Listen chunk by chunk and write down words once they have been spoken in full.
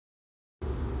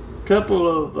couple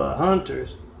of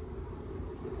hunters,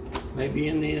 maybe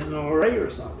in the NRA or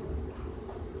something,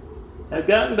 have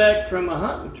gotten back from a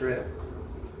hunting trip,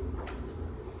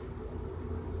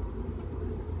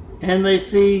 and they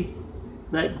see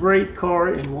that great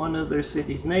car in one of their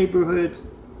city's neighborhoods.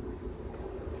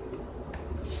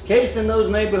 Case in those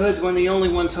neighborhoods when the only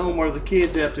ones home are the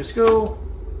kids after school,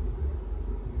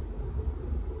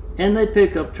 and they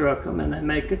pickup truck them and they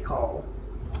make a call.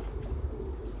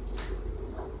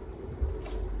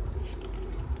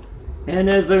 And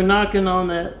as they're knocking on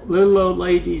that little old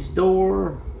lady's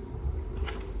door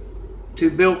to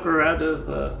bilk her out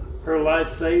of her life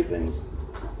savings,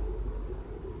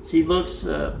 she looks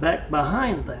back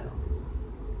behind them.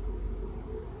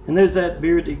 And there's that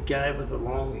bearded guy with the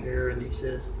long hair, and he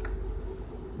says,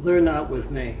 "They're not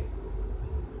with me.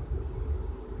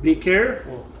 Be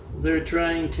careful. They're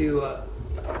trying to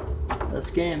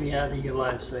scam you out of your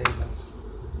life savings."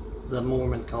 The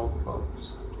Mormon cult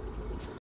folks.